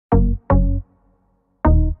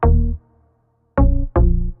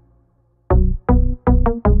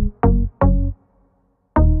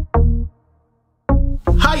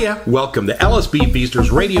Hiya! Welcome to Ellis Beat Feaster's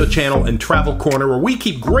radio channel and travel corner, where we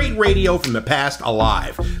keep great radio from the past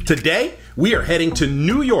alive. Today, we are heading to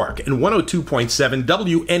New York and 102.7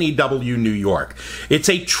 WNEW New York. It's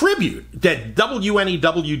a tribute that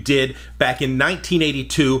WNEW did back in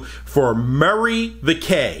 1982 for Murray the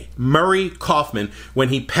K, Murray Kaufman, when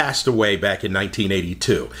he passed away back in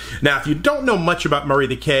 1982. Now, if you don't know much about Murray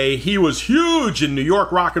the K, he was huge in New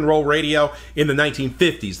York rock and roll radio in the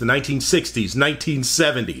 1950s, the 1960s,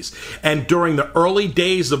 1970s. And during the early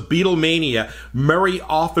days of Beatlemania, Murray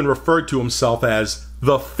often referred to himself as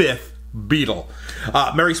the fifth Beatle.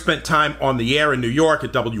 Murray spent time on the air in New York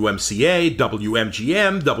at WMCA,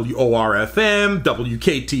 WMGM, WOR-FM,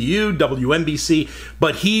 WKTU, WMBC,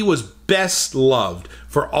 but he was best loved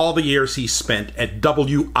for all the years he spent at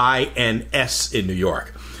WINS in New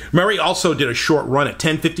York. Murray also did a short run at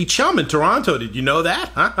 1050 CHUM in Toronto. Did you know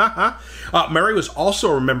that? Murray was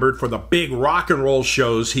also remembered for the big rock and roll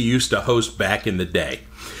shows he used to host back in the day.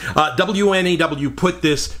 WNEW put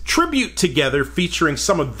this tribute together featuring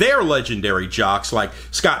some of their legendary jocks like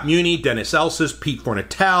Scott Muni, Dennis Elsas, Pete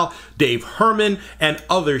Fornatal, Dave Herman, and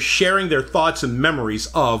others sharing their thoughts and memories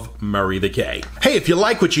of Murray the K. Hey, if you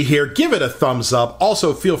like what you hear, give it a thumbs up.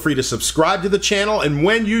 Also, feel free to subscribe to the channel, and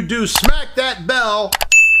when you do, smack that bell.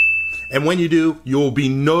 And when you do, you'll be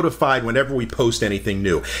notified whenever we post anything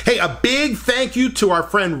new. Hey, a big thank you to our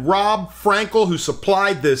friend Rob Frankel, who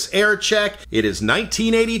supplied this air check. It is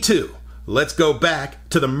 1982. Let's go back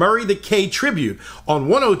to the Murray the K tribute on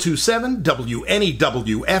 102.7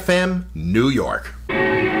 WNEW-FM, New York.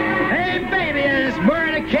 Hey, baby, it's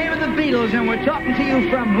Murray the K with the Beatles, and we're talking to you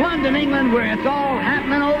from London, England, where it's all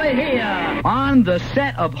happening over here on the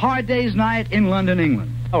set of Hard Day's Night in London,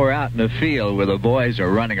 England. We're out in the field where the boys are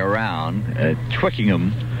running around at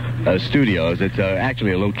Twickenham Studios. It's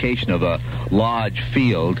actually a location of a large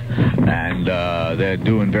field, and they're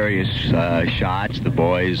doing various shots. The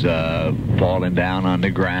boys falling down on the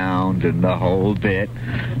ground and the whole bit.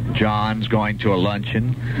 John's going to a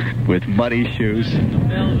luncheon with muddy shoes.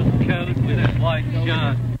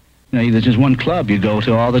 You know, there's just one club you go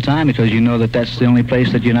to all the time because you know that that's the only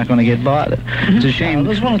place that you're not going to get bothered. It's a shame.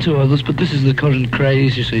 There's one or two others, but this is the current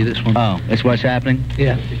craze, you see, this one. Oh, that's what's happening?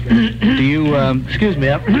 Yeah. Do you, excuse me,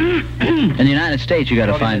 in the United States, we got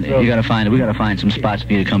to find some spots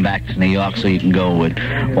for you to come back to New York so you can go. It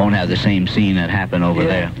won't have the same scene that happened over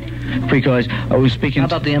there. Because I was speaking. How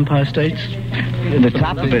about the Empire States? The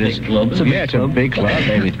top of it is club. It's a big club,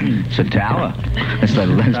 baby. It's a tower. It's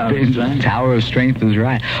the Tower of Strength is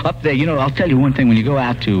right up there. You know, I'll tell you one thing. When you go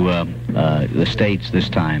out to the States this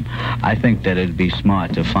time, I think that it'd be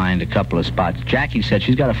smart to find a couple of spots. Jackie said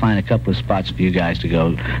she's got to find a couple of spots for you guys to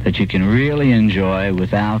go that you can really enjoy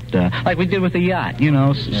without, like we did with the yacht. You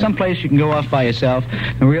know, someplace you can go off by yourself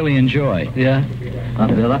and really enjoy. Yeah.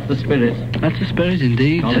 That's the spirit. That's the spirit,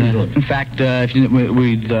 indeed. In fact,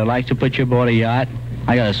 we'd like to put you aboard a yacht.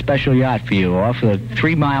 I got a special yacht for you,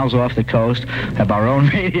 3 miles off the coast, have our own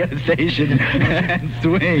radio station, and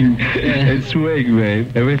swing. And swing,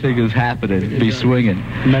 babe. Everything is happening. Be swinging.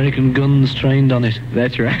 American guns trained on it.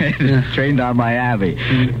 That's right. Trained on Miami.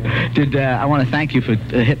 I want to thank you for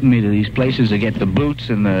hitting me to these places to get the boots,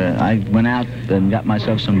 and I went out and got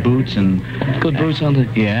myself some boots. And good boots, aren't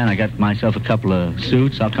they? Yeah, and I got myself a couple of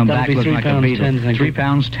suits. I'll come back looking like a Beatle.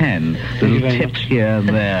 £3.10. Little tips here and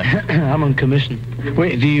there. I'm on commission.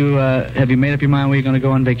 Wait, have you made up your mind where you're going to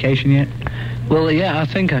go on vacation yet? Well, yeah, I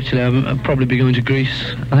think actually I'll probably be going to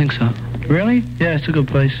Greece. I think so. Really? Yeah, it's a good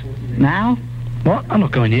place. Now? What? I'm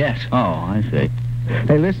not going yet. Oh, I see.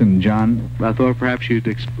 Hey, listen, John, I thought perhaps you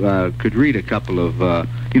could read a couple of,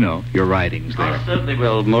 your writings there. I certainly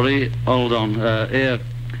will, Murray. Hold on. Here.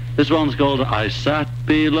 This one's called I Sat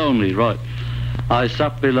Be Lonely. Right. I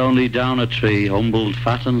sat be lonely down a tree, humbled,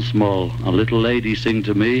 fat and small. A little lady sing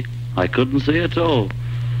to me. I couldn't see at all.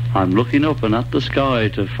 I'm looking up and at the sky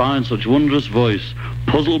to find such wondrous voice.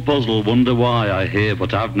 Puzzle, puzzle, wonder why I hear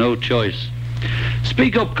but have no choice.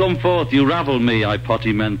 Speak up, come forth, you ravel me, I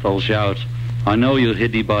potty menthol shout. I know you're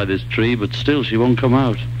hiddy by this tree, but still she won't come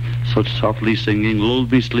out. Such softly singing lulled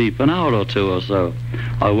me sleep an hour or two or so.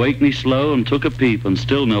 I waked me slow and took a peep, and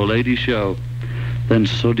still no lady show. Then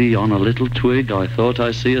suddy on a little twig I thought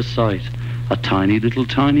I see a sight. A tiny little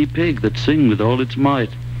tiny pig that sing with all its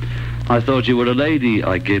might. I thought you were a lady,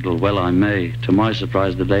 I giggled, well I may. To my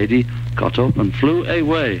surprise the lady got up and flew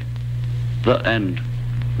away. The end.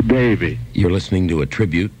 Baby. You're listening to a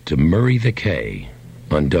tribute to Murray the K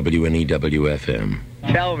on WNEW-FM.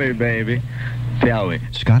 Tell me, baby. Tell me.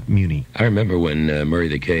 Scott Muni. I remember when Murray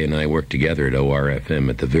the K and I worked together at WOR-FM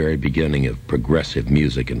at the very beginning of progressive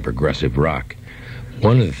music and progressive rock.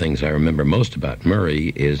 one of the things I remember most about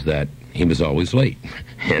Murray is that he was always late.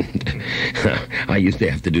 And I used to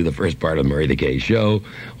have to do the first part of Murray the K show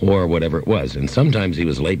or whatever it was. And sometimes he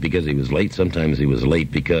was late because he was late. Sometimes he was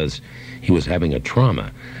late because he was having a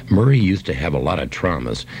trauma. Murray used to have a lot of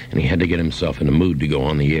traumas, and he had to get himself in a mood to go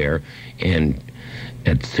on the air. And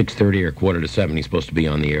at 6:30 or 6:45, he's supposed to be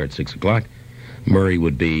on the air at 6 o'clock. Murray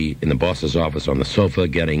would be in the boss's office on the sofa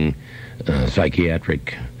getting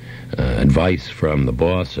psychiatric advice from the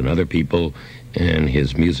boss and other people and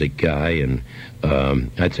his music guy. And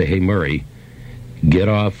I'd say, hey, Murray, get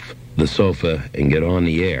off the sofa and get on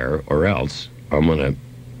the air, or else I'm going to...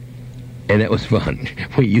 And that was fun.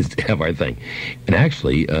 We used to have our thing. And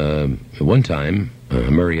actually, one time,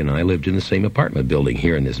 Murray and I lived in the same apartment building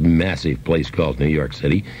here in this massive place called New York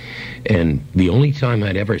City. And the only time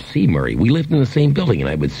I'd ever see Murray, we lived in the same building, and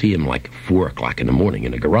I would see him like 4 o'clock in the morning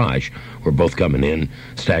in the garage. We're both coming in,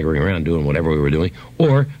 staggering around, doing whatever we were doing.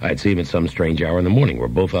 Or I'd see him at some strange hour in the morning. We're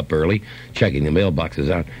both up early, checking the mailboxes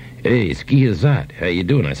out. Hey, Ski is that? How you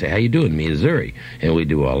doing? I say, how you doing, Missouri? And we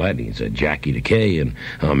do all that. And he said, Jackie the K and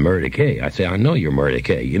Murray the K. I say, I know you're Murray the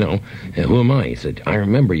K, you know. And who am I? He said, I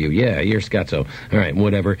remember you. Yeah, you're Scott. So, all right,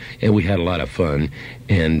 whatever. And we had a lot of fun.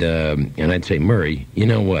 And I'd say, Murray, you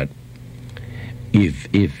know what?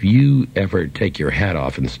 If you ever take your hat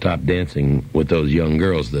off and stop dancing with those young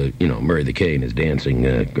girls, Murray the K and his dancing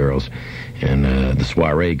girls and the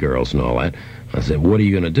soiree girls and all that, I said, what are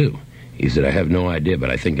you going to do? He said, I have no idea,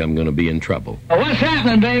 but I think I'm going to be in trouble. What's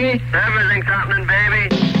happening, baby? Everything's happening,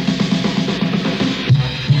 baby.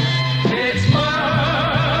 It's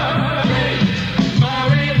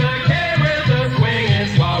Murray the K with the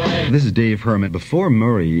swinging soiree. This is Dave Herman. Before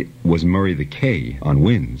Murray was Murray the K on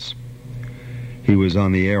Winds, he was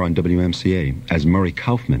on the air on WMCA as Murray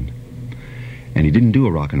Kaufman. And he didn't do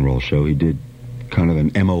a rock and roll show. He did kind of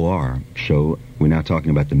an MOR show. We're now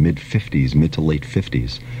talking about the mid-50s, mid to late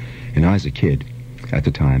 50s. And I was a kid at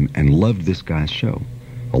the time and loved this guy's show.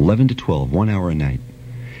 11 to 12, 1 hour a night.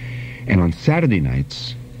 And on Saturday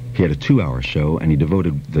nights, he had a 2-hour show, and he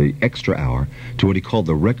devoted the extra hour to what he called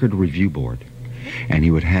the Record Review Board. And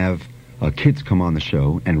he would have kids come on the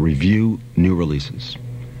show and review new releases.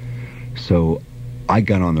 So I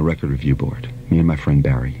got on the Record Review Board. Me and my friend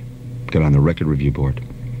Barry got on the Record Review Board.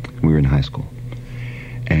 We were in high school.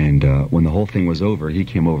 And when the whole thing was over, he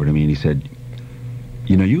came over to me and he said,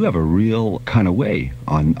 you know, you have a real kind of way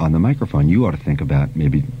on the microphone. You ought to think about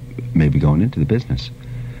maybe going into the business.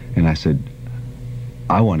 And I said,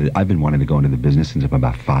 I've been wanting to go into the business since I'm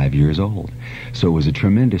about 5 years old. So it was a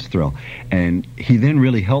tremendous thrill. And he then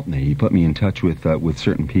really helped me. He put me in touch with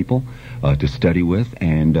certain people to study with,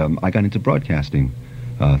 and I got into broadcasting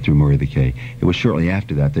through Murray the K. It was shortly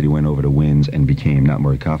after that he went over to Winds and became, not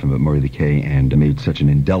Murray Kaufman, but Murray the K, and made such an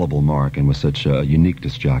indelible mark and was such a unique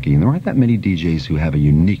disc jockey. And there aren't that many DJs who have a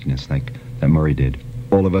uniqueness like that Murray did.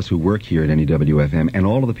 All of us who work here at WNEW-FM, and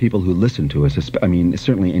all of the people who listen to us, I mean,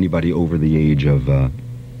 certainly anybody over the age of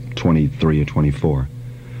 23 or 24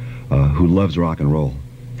 who loves rock and roll,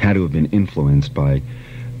 had to have been influenced by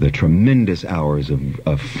the tremendous hours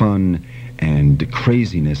of fun and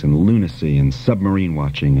craziness and lunacy and submarine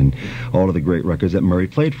watching and all of the great records that Murray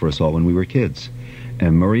played for us all when we were kids.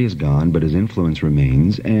 And Murray is gone, but his influence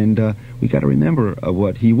remains, and we got to remember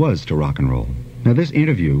what he was to rock and roll. Now, this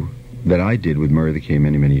interview that I did with Murray the K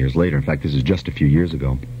many, many years later, in fact, this is just a few years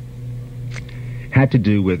ago, had to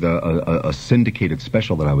do with a syndicated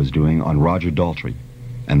special that I was doing on Roger Daltrey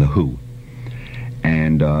and The Who.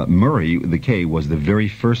 And Murray the K was the very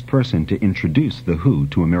first person to introduce The Who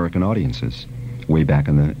to American audiences way back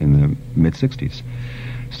in the mid-'60s.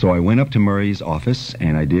 So I went up to Murray's office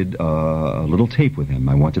and I did a little tape with him.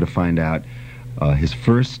 I wanted to find out his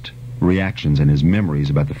first reactions and his memories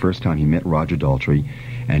about the first time he met Roger Daltrey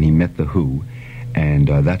and he met The Who. And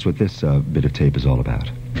that's what this bit of tape is all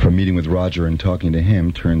about. From meeting with Roger and talking to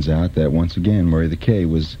him, turns out that once again Murray the K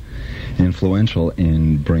was influential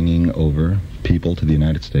in bringing over people to the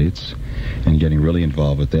United States and getting really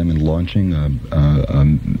involved with them and launching a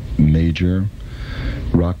major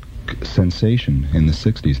rock sensation in the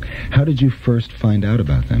 60s. How did you first find out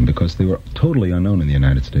about them? Because they were totally unknown in the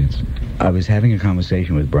United States. I was having a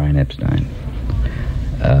conversation with Brian Epstein.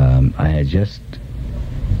 I had just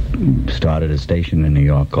started a station in New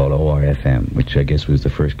York called WOR-FM, which I guess was the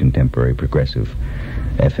first contemporary progressive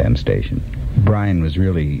FM station. Brian was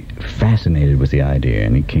really fascinated with the idea,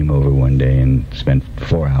 and he came over one day and spent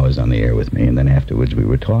 4 hours on the air with me, and then afterwards we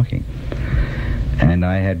were talking. And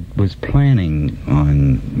I was planning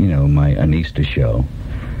on, an Easter show.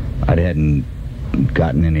 I hadn't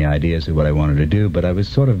gotten any ideas of what I wanted to do, but I was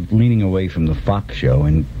sort of leaning away from the Fox show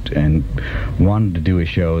and wanted to do a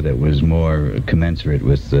show that was more commensurate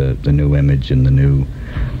with the new image and the new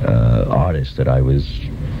artists that I was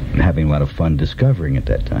having a lot of fun discovering at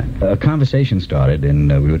that time. A conversation started,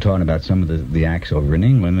 and we were talking about some of the acts over in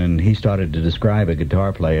England, and he started to describe a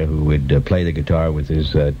guitar player who would play the guitar with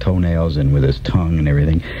his toenails and with his tongue and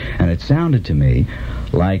everything, and it sounded to me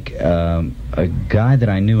like a guy that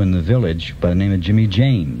I knew in the village by the name of Jimmy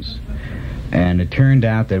James. And it turned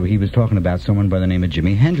out that he was talking about someone by the name of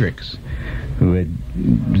Jimi Hendrix, who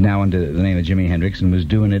was now under the name of Jimi Hendrix and was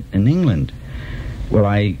doing it in England.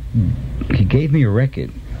 Well, he gave me a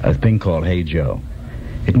record, a thing called Hey Joe.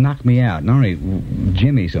 It knocked me out. Not only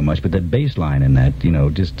Jimmy so much, but the bass line in that,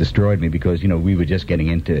 just destroyed me because, we were just getting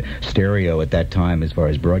into stereo at that time as far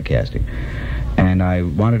as broadcasting. And I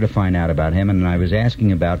wanted to find out about him, and I was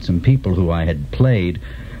asking about some people who I had played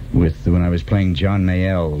with when I was playing John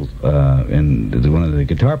Mayall, and one of the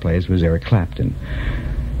guitar players was Eric Clapton.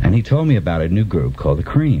 And he told me about a new group called The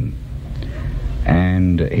Cream.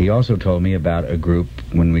 And he also told me about a group,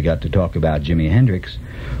 when we got to talk about Jimi Hendrix,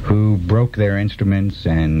 who broke their instruments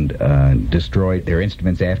and destroyed their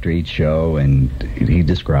instruments after each show, and he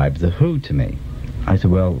described The Who to me. I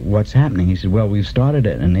said, well, what's happening? He said, well, we've started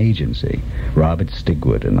an agency, Robert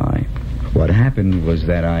Stigwood and I. What happened was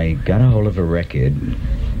that I got a hold of a record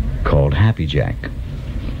called Happy Jack.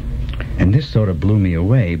 And this sort of blew me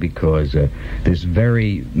away because this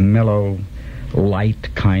very mellow,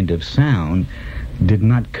 light kind of sound did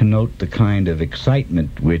not connote the kind of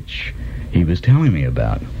excitement which he was telling me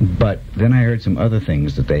about. But then I heard some other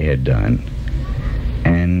things that they had done,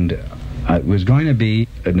 and it was going to be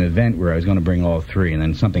an event where I was going to bring all three, and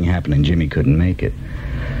then something happened and Jimmy couldn't make it.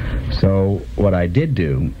 So what I did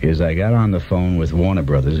do is I got on the phone with Warner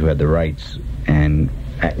Brothers, who had the rights, and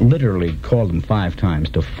I literally called them 5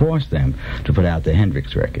 times to force them to put out the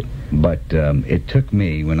Hendrix record. But it took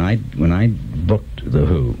me, when I booked The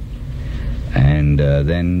Who and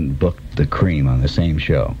then booked The Cream on the same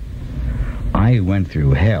show, I went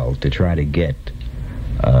through hell to try to get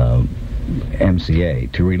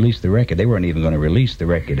MCA to release the record. They weren't even going to release the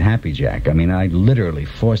record Happy Jack. I mean, I literally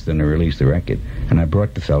forced them to release the record, and I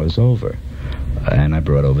brought the fellas over. And I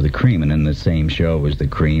brought over The Cream, and in the same show was The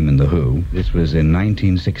Cream and The Who. This was in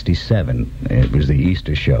 1967. It was the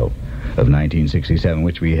Easter show of 1967,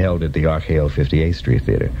 which we held at the RKO 58th Street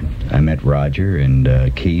Theater. I met Roger and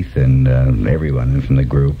Keith and everyone from the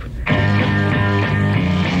group.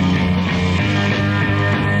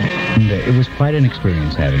 And it was quite an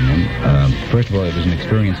experience having them. First of all, it was an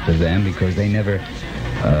experience for them because they never...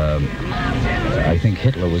 I think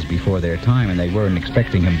Hitler was before their time, and they weren't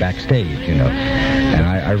expecting him backstage, And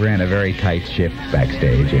I ran a very tight ship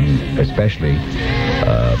backstage, and especially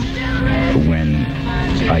when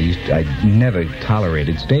I never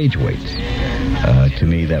tolerated stage waits. To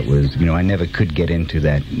me, that was, I never could get into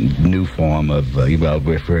that new form of,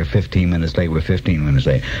 we're 15 minutes late, we're 15 minutes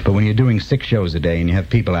late. But when you're doing 6 shows a day and you have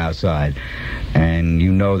people outside, and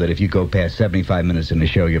you know that if you go past 75 minutes in the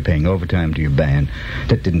show, you're paying overtime to your band.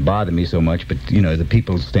 That didn't bother me so much, but, the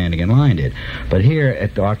people standing in line did. But here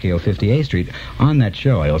at the RKO 58th Street, on that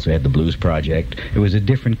show, I also had the Blues Project. It was a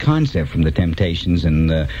different concept from the Temptations and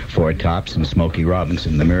the Four Tops and Smokey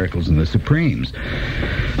Robinson, the Miracles and the Supremes.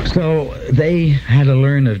 So they had to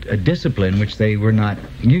learn a discipline which they were not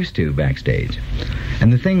used to backstage.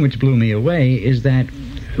 And the thing which blew me away is that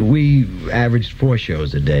we averaged 4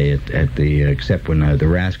 shows a day at the, except when the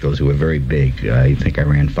Rascals, who were very big, I think I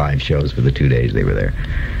ran 5 shows for the 2 days they were there.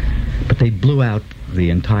 But they blew out the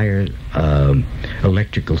entire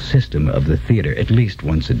electrical system of the theater at least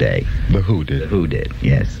once a day. The Who did? The Who did,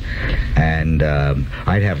 yes. And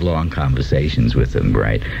I'd have long conversations with them,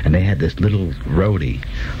 right? And they had this little roadie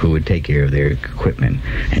who would take care of their equipment,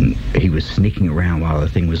 and he was sneaking around while the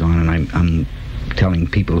thing was on, and I'm telling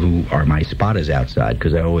people who are my spotters outside,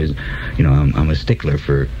 because I always, I'm a stickler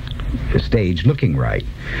for the stage looking right.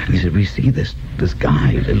 And he said, we see this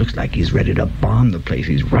guy, it looks like he's ready to bomb the place.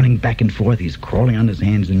 He's running back and forth, he's crawling on his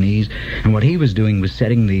hands and knees. And what he was doing was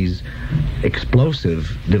setting these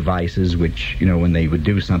explosive devices, which, when they would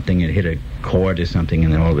do something, it hit a cord or something,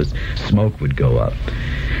 and then all this smoke would go up.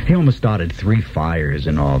 He almost started 3 fires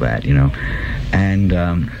and all that, And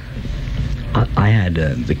I had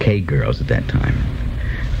the K girls at that time.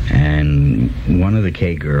 And one of the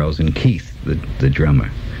K girls, and Keith, the drummer,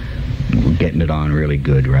 were getting it on really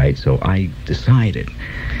good, right? So I decided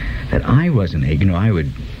that I wasn't, I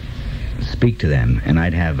would speak to them, and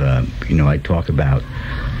I'd have I'd talk about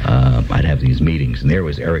I'd have these meetings, and there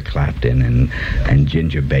was Eric Clapton and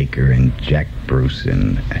Ginger Baker and Jack Bruce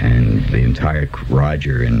and the entire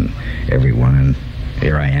Roger and everyone. And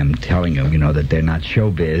here I am telling them, that they're not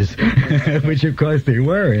showbiz, which of course they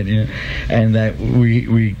were, and that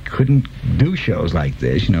we couldn't do shows like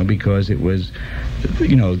this, because it was,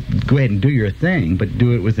 go ahead and do your thing, but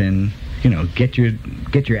do it within. Get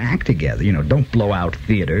your act together. Don't blow out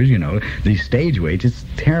theaters. These stage weights, it's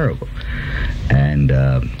terrible. And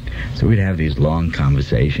so we'd have these long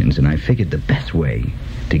conversations, and I figured the best way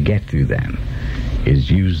to get through them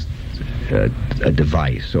is use a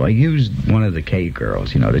device. So I used one of the K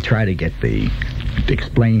girls, to try to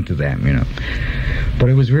explain to them, But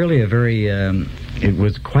it was really it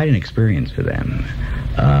was quite an experience for them.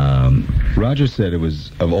 Roger said it was,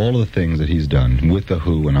 of all of the things that he's done with The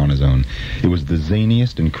Who and on his own, it was the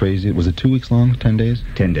zaniest and craziest. Was it 2 weeks long? 10 days?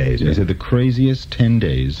 10 days, yeah. He said the craziest 10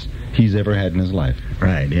 days he's ever had in his life.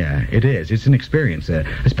 Right, yeah, it is. It's an experience,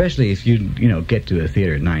 especially if you get to the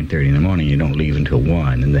theater at 9:30 in the morning, you don't leave until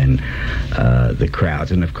 1, and then the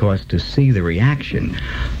crowds, and of course to see the reaction,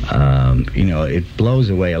 it blows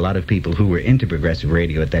away a lot of people who were into progressive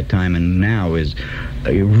radio at that time, and now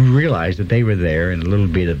you realize that they were there, and a little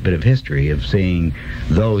bit of history of seeing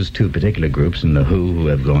those two particular groups and The Who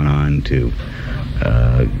have gone on to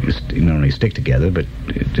not only stick together, but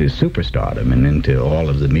to superstardom and into all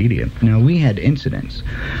of the media. Now, we had incidents.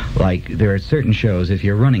 Like, there are certain shows, if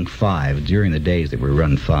you're running 5, during the days that we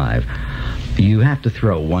run 5, you have to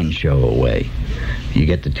throw one show away. You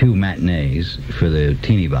get the 2 matinees for the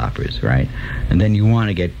teeny boppers, right? And then you want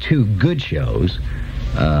to get 2 good shows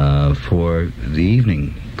for the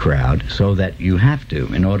evening crowd, so that you have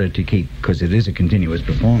to, in order to keep, because it is a continuous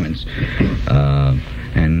performance.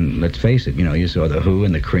 And let's face it, you saw The Who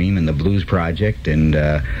and the Cream and the Blues Project and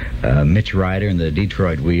Mitch Ryder and the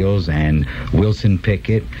Detroit Wheels and Wilson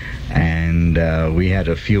Pickett, and we had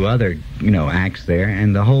a few other, acts there,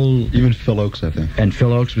 and the whole... Even Phil Oakes, I think. And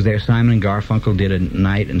Phil Oakes was there. Simon and Garfunkel did a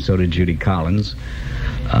night, and so did Judy Collins,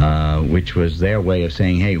 which was their way of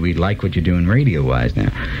saying, hey, we like what you're doing radio-wise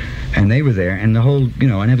now. And they were there, and the whole,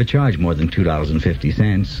 I never charged more than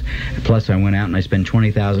 $2.50. Plus, I went out and I spent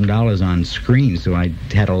 $20,000 on screens, so I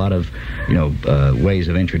had a lot of, ways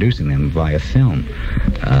of introducing them via film.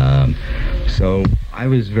 So I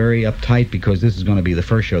was very uptight because this is going to be the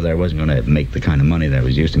first show that I wasn't going to make the kind of money that I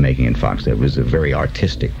was used to making in Fox. That was a very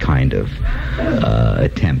artistic kind of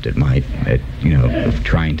attempt at of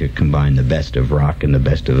trying to combine the best of rock and the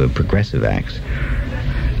best of the progressive acts.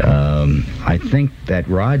 I think that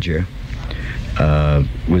Roger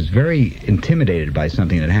was very intimidated by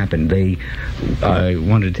something that happened. I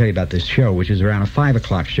wanted to tell you about this show, which is around a 5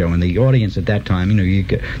 o'clock show, and the audience at that time,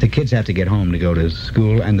 the kids have to get home to go to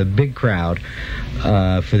school, and the big crowd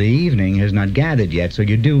for the evening has not gathered yet, so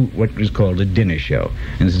you do what is called a dinner show.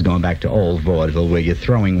 And this is going back to old vaudeville, where you're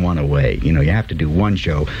throwing one away. You have to do one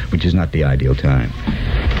show, which is not the ideal time.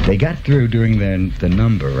 They got through doing the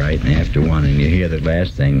number, right, after 1, and you hear the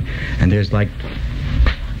last thing, and there's like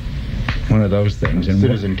one of those things. And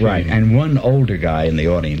Citizen Kane. Right, and one older guy in the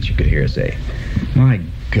audience you could hear say, my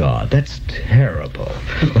God, that's terrible.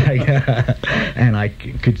 And I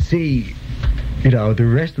could see,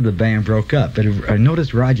 the rest of the band broke up, but I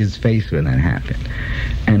noticed Roger's face when that happened.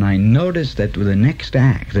 And I noticed that with the next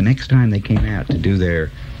act, the next time they came out to do their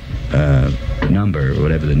number, or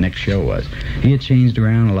whatever the next show was, he had changed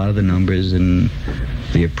around a lot of the numbers and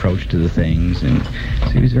the approach to the things, and so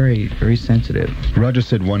he was very, very sensitive. Roger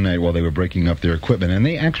said one night while they were breaking up their equipment, and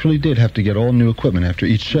they actually did have to get all new equipment after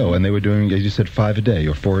each show, and they were doing, as you said, 5 a day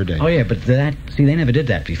or 4 a day. Oh yeah, but they never did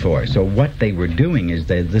that before. So what they were doing is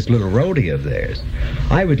this little roadie of theirs.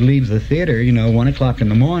 I would leave the theater, 1 o'clock in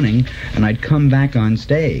the morning, and I'd come back on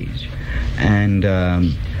stage, and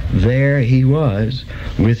there he was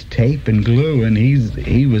with tape and glue, and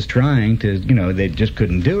he was trying to, they just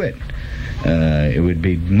couldn't do it. It would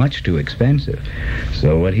be much too expensive.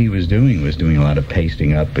 So what he was doing a lot of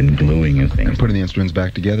pasting up and gluing and things. And putting the instruments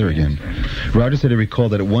back together again. Roger said he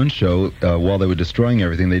recalled that at one show, while they were destroying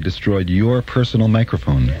everything, they destroyed your personal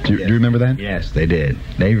microphone. Do you remember that? Yes, they did.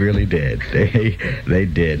 They really did. They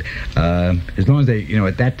did. As long as they,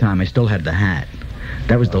 at that time, I still had the hat.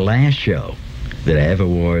 That was the last show that I ever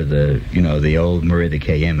wore the old Murray the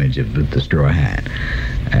K image of the straw hat.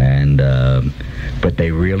 And but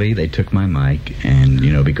they took my mic, and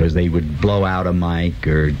because they would blow out a mic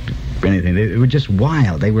or anything, they were just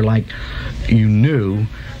wild. They were like,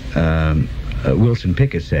 Wilson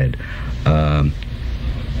Pickett said,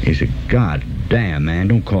 he said, God Damn, man,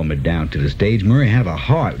 don't call me down to the stage. Murray, have a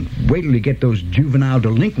heart. Wait till you get those juvenile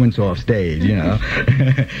delinquents off stage, you know,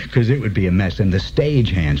 because it would be a mess. And the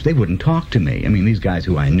stage hands, they wouldn't talk to me. I mean, these guys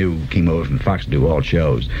who I knew came over from Fox to do all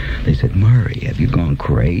shows. They said, Murray, have you gone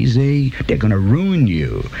crazy? They're going to ruin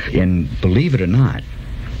you. And believe it or not,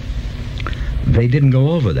 they didn't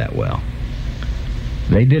go over that well.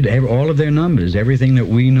 They did all of their numbers, everything that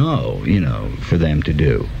we know, you know, for them to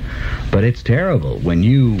do. But it's terrible when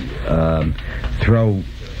you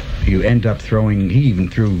you end up throwing, he even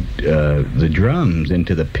threw the drums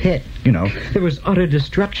into the pit, you know. There was utter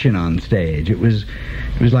destruction on stage. It was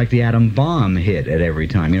like the atom bomb hit at every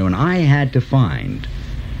time, you know, and I had to find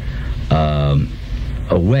a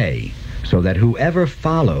way so that whoever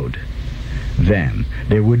followed them,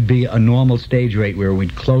 there would be a normal stage rate where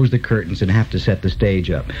we'd close the curtains and have to set the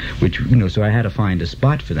stage up, which, you know, so I had to find a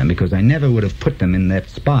spot for them, because I never would have put them in that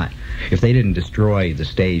spot. If they didn't destroy the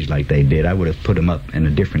stage like they did, I would have put them up in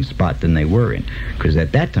a different spot than they were in, because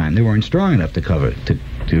at that time they weren't strong enough to cover,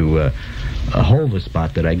 to hold the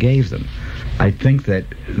spot that I gave them. I think that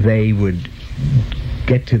they would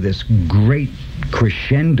get to this great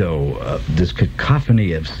crescendo, this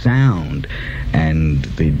cacophony of sound and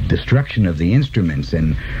the destruction of the instruments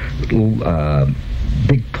and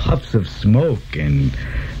big puffs of smoke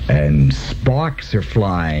and sparks are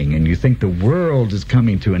flying, and you think the world is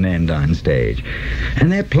coming to an end on stage.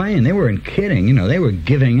 And they're playing. They weren't kidding. You know, they were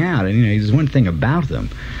giving out. And, you know, there's one thing about them.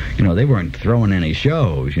 You know, they weren't throwing any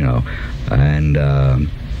shows, you know. And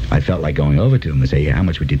I felt like going over to them and say, how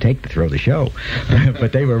much would you take to throw the show?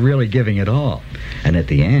 But they were really giving it all. And at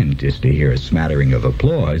the end, just to hear a smattering of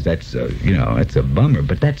applause, that's, you know, that's a bummer.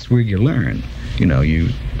 But that's where you learn. You know, you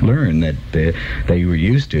learn that they were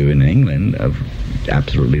used to in England of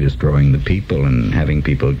absolutely destroying the people and having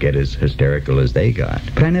people get as hysterical as they got.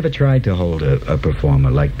 But I never tried to hold a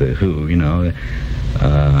performer like The Who, you know.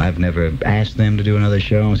 I've never asked them to do another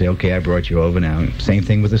show and say, okay, I brought you over now. Same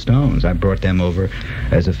thing with the Stones. I brought them over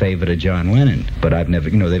as a favor to John Lennon. But I've never,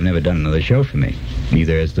 you know, they've never done another show for me.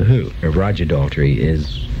 Neither has The Who. Roger Daltrey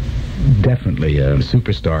is definitely a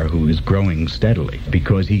superstar who is growing steadily,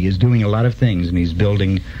 because he is doing a lot of things and he's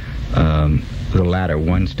building the ladder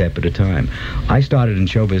one step at a time. I started in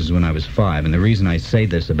show business when I was 5, and the reason I say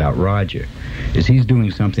this about Roger is he's doing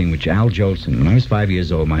something which Al Jolson, when I was 5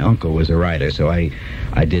 years old, my uncle was a writer, so I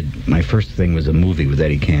did, my first thing was a movie with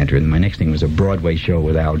Eddie Cantor, and my next thing was a Broadway show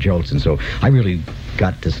with Al Jolson, so I really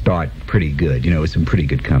got to start pretty good, you know, with some pretty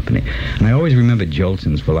good company. And I always remember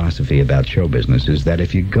Jolson's philosophy about show business is that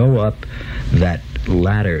if you go up that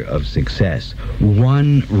ladder of success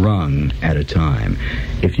one rung at a time,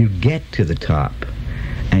 if you get to the top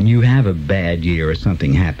and you have a bad year or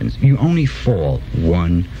something happens, you only fall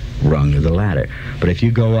one rung of the ladder. But if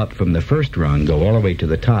you go up from the first rung, go all the way to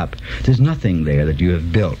the top, there's nothing there that you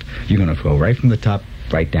have built. You're going to go right from the top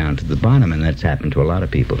right down to the bottom, and that's happened to a lot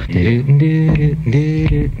of people.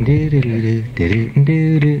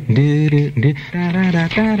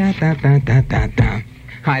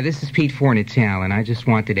 Hi, this is Pete Fornatal, and I just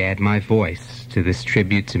wanted to add my voice to this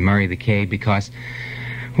tribute to Murray the K because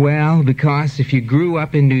if you grew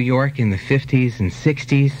up in New York in the 50s and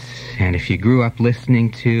 60s, and if you grew up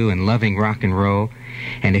listening to and loving rock and roll,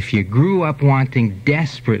 and if you grew up wanting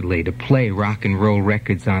desperately to play rock and roll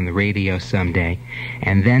records on the radio someday,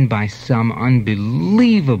 and then by some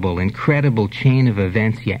unbelievable, incredible chain of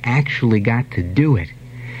events you actually got to do it,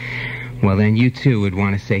 well, then you too would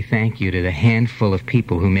want to say thank you to the handful of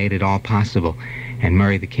people who made it all possible, and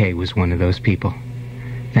Murray the K was one of those people.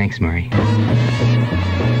 Thanks, Murray.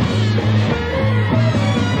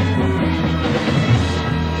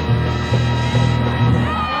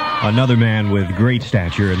 Another man with great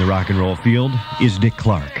stature in the rock and roll field is Dick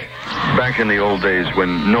Clark. Back in the old days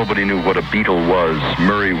when nobody knew what a Beatle was,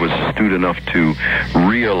 Murray was astute enough to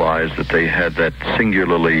realize that they had that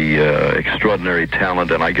singularly extraordinary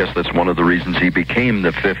talent, and I guess that's one of the reasons he became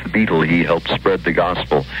the fifth Beatle. He helped spread the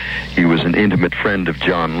gospel. He was an intimate friend of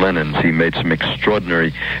John Lennon's. He made some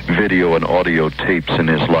extraordinary video and audio tapes in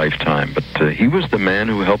his lifetime, but he was the man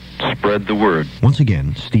who helped spread the word. Once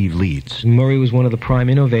again, Steve leads. Murray was one of the prime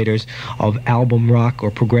innovators of album rock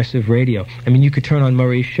or progressive radio. I mean, you could turn on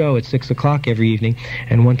Murray's show at 6 o'clock every evening,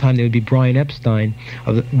 and one time there would be Brian Epstein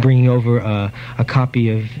bringing over a copy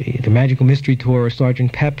of the Magical Mystery Tour or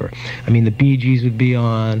Sgt. Pepper. I mean, the Bee Gees would be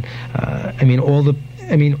on.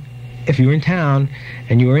 If you were in town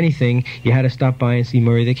and you were anything, you had to stop by and see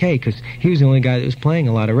Murray the K, because he was the only guy that was playing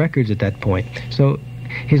a lot of records at that point. So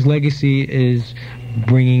his legacy is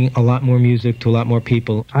bringing a lot more music to a lot more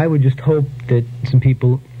people. I would just hope that some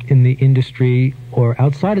people in the industry or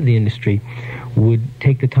outside of the industry would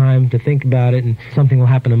take the time to think about it, and something will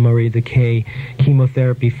happen to Murray the K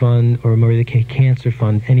Chemotherapy Fund or Murray the K Cancer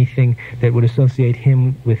Fund, anything that would associate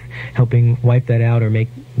him with helping wipe that out or make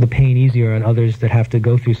the pain easier on others that have to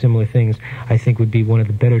go through similar things, I think would be one of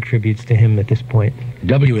the better tributes to him at this point.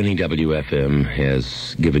 WNEW-FM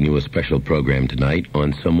has given you a special program tonight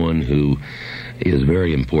on someone who is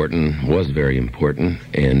very important, was very important,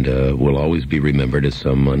 and will always be remembered as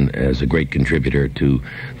someone as a great contributor to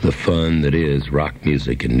the fun that is rock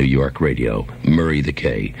music in New York radio, Murray the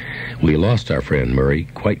K. We lost our friend Murray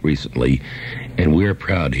quite recently, and we're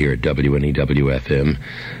proud here at WNEW-FM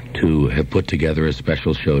to have put together a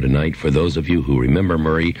special show tonight for those of you who remember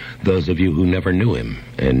Murray, those of you who never knew him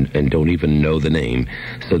and don't even know the name,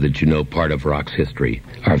 so that you know part of rock's history.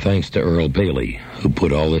 Our thanks to Earl Bailey, who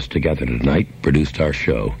put all this together tonight, produced our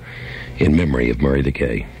show in memory of Murray the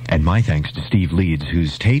K. And my thanks to Steve Leeds,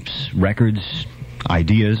 whose tapes, records,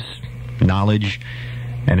 ideas, knowledge,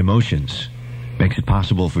 and emotions makes it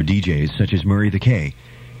possible for DJs such as Murray the K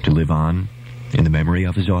to live on in the memory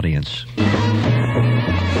of his audience.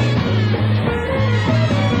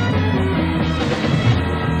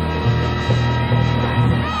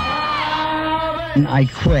 I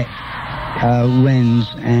quit WINS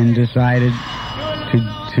and decided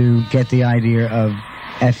to get the idea of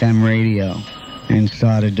FM radio and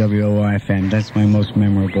started WOR-FM. That's my most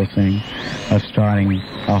memorable thing, of starting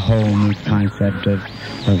a whole new concept of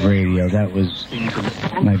radio. That was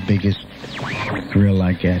my biggest thrill,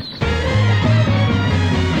 I guess.